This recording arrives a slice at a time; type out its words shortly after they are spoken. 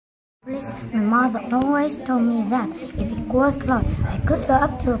My mother always told me that if it was lost, I could go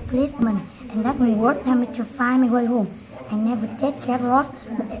up to a policeman and that would help me to find my way home. I never did get lost,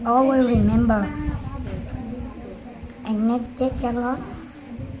 but I always remember. I never did get lost,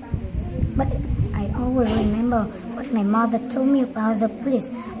 but I always remember what my mother told me about the police.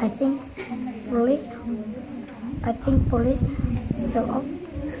 I think police,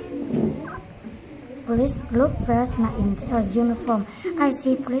 police look very nice in their uniform. I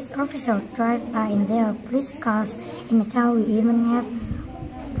see police officers drive by in their police cars. In the town we even have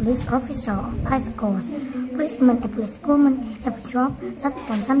police officers on bicycles. Policemen and policewomen have a job that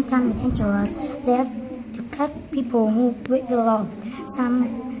can sometimes be dangerous. They have to catch people who break the law.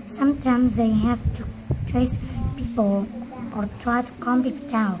 Sometimes they have to chase people or try to calm people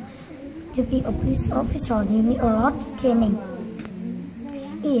down. To be a police officer, you need a lot of training.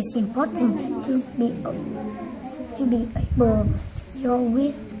 It is important to be able to deal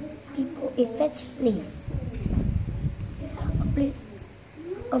with people effectively.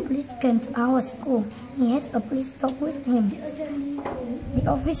 A police came to our school. He had a police dog with him. The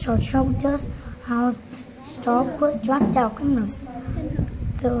officer showed us how the dog would track down criminals.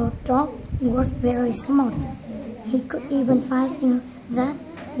 The dog was very smart. He could even find things that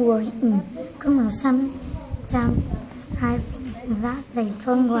were hidden. Criminals sometimes hide things that they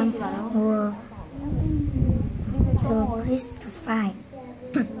don't want the police to find.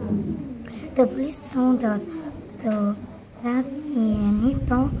 The police told us that he and his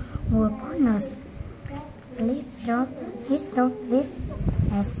dog were partners. His dog lived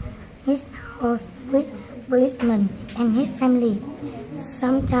at his house with policemen and his family.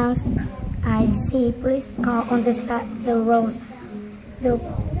 Sometimes I see police cars on the side of the roads. The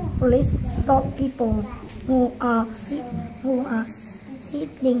police stop people who are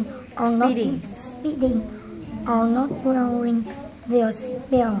speeding or not wearing their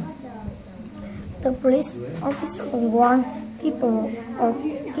seatbelt. The police officer warn people or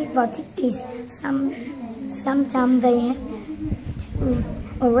give a tickets. Sometimes they have to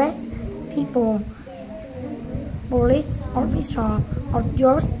arrest people. Police officers are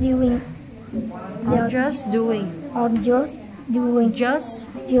just doing their job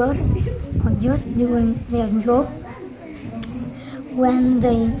when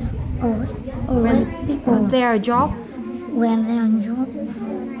they arrest people. When they arrest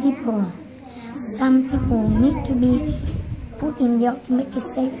people, some people need to be put in jail to make it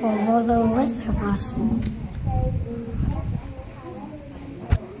safer for the rest of us.